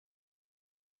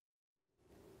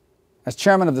As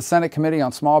chairman of the Senate Committee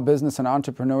on Small Business and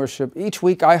Entrepreneurship, each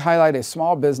week I highlight a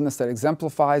small business that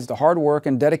exemplifies the hard work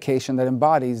and dedication that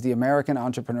embodies the American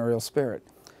entrepreneurial spirit.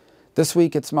 This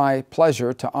week it's my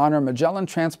pleasure to honor Magellan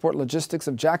Transport Logistics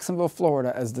of Jacksonville,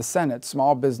 Florida as the Senate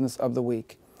Small Business of the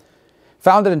Week.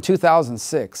 Founded in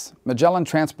 2006, Magellan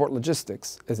Transport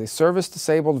Logistics is a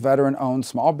service-disabled veteran-owned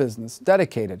small business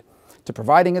dedicated to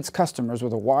providing its customers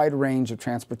with a wide range of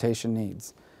transportation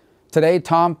needs. Today,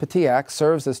 Tom Petiak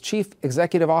serves as Chief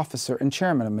Executive Officer and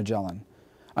Chairman of Magellan.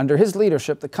 Under his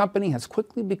leadership, the company has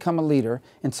quickly become a leader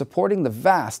in supporting the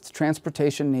vast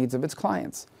transportation needs of its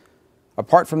clients.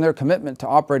 Apart from their commitment to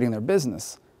operating their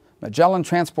business, Magellan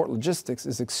Transport Logistics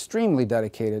is extremely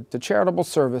dedicated to charitable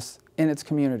service in its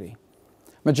community.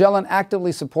 Magellan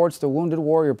actively supports the Wounded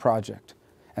Warrior Project,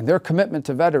 and their commitment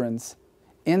to veterans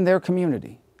in their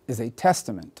community is a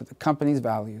testament to the company's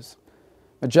values.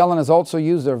 Magellan has also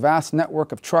used their vast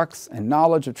network of trucks and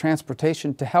knowledge of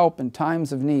transportation to help in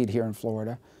times of need here in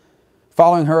Florida.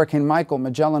 Following Hurricane Michael,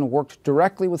 Magellan worked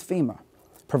directly with FEMA,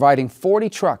 providing 40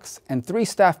 trucks and 3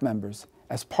 staff members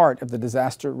as part of the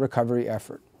disaster recovery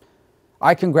effort.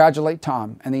 I congratulate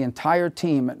Tom and the entire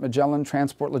team at Magellan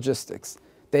Transport Logistics.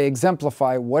 They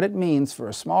exemplify what it means for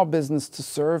a small business to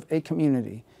serve a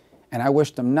community, and I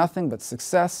wish them nothing but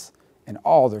success in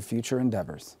all their future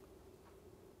endeavors.